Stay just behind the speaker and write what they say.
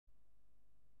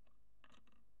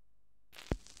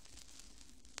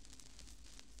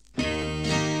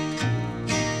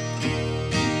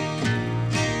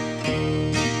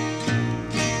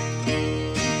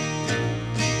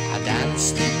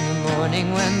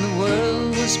when the world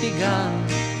was begun,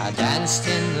 I danced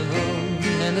in the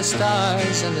moon and the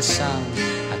stars and the sun.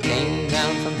 I came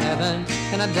down from heaven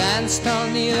and I danced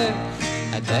on the earth.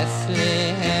 At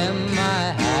Bethlehem I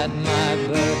had my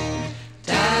birth.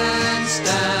 Dance,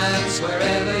 dance,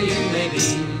 wherever you may be.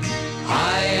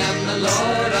 I am the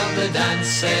Lord of the dance,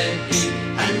 said he,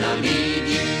 and I'll lead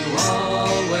you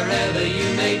all wherever you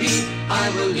may be. I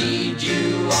will lead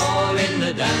you all in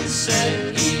the dance,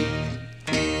 said he.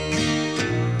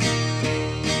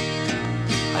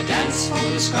 I danced for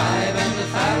the scribe and the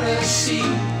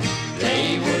Pharisee.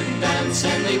 They wouldn't dance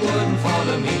and they wouldn't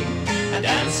follow me. I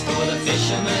danced for the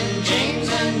fishermen, James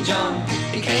and John.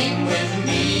 They came with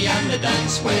me and the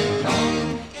dance went on.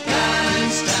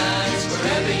 Dance, dance,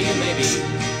 wherever you may be.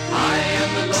 I am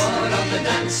the Lord of the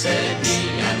dance, said he,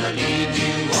 and I'll lead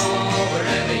you all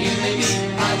wherever you may be.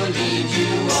 I will lead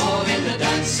you all in the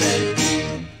dance, said he.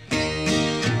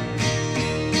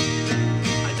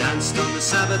 I danced on the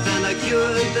Sabbath and I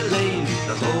cured the lame.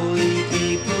 The holy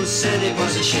people said it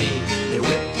was a shame. They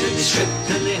whipped and they stripped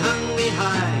and they hung me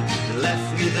high and left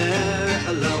me there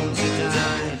alone to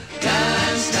die.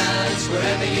 Dance, dance,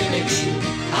 wherever you may be.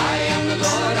 I am the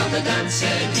Lord of the dance,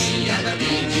 said he, and I'll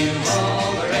lead you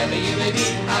all wherever you may be.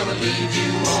 I will lead you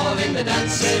all in the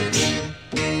dance, said he.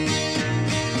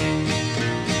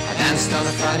 I danced on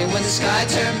a Friday when the sky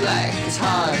turned black. It's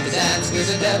hard to dance with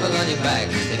the devil on your back.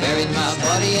 They buried my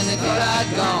body and they thought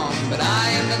I'd gone, but I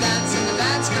am the dance and the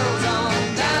dance goes on.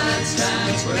 Dance,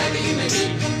 dance, wherever you may be.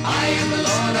 I am the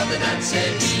Lord of the dance,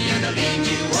 said he, and I'll lead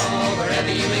you all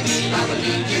wherever you may be. I will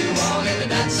lead you all in the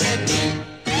dance, said he.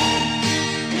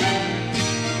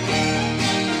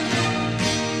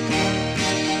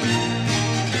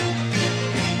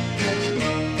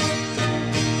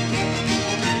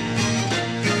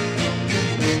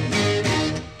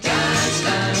 Dance,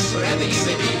 dance, wherever you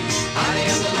may be. I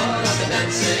am the Lord of the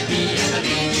dance, said he, and I'll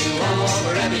lead you all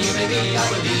wherever you may be. I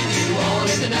will lead you all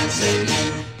in the dance, said he.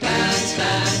 Dance,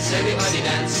 dance, everybody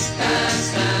dance. Dance,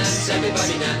 dance,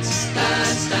 everybody dance.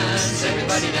 Dance, dance,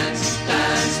 everybody dance.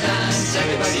 Dance, dance,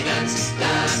 everybody dance.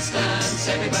 Dance, dance,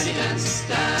 everybody dance.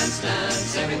 Dance,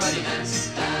 dance, everybody dance.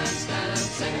 Dance,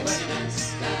 dance, everybody dance.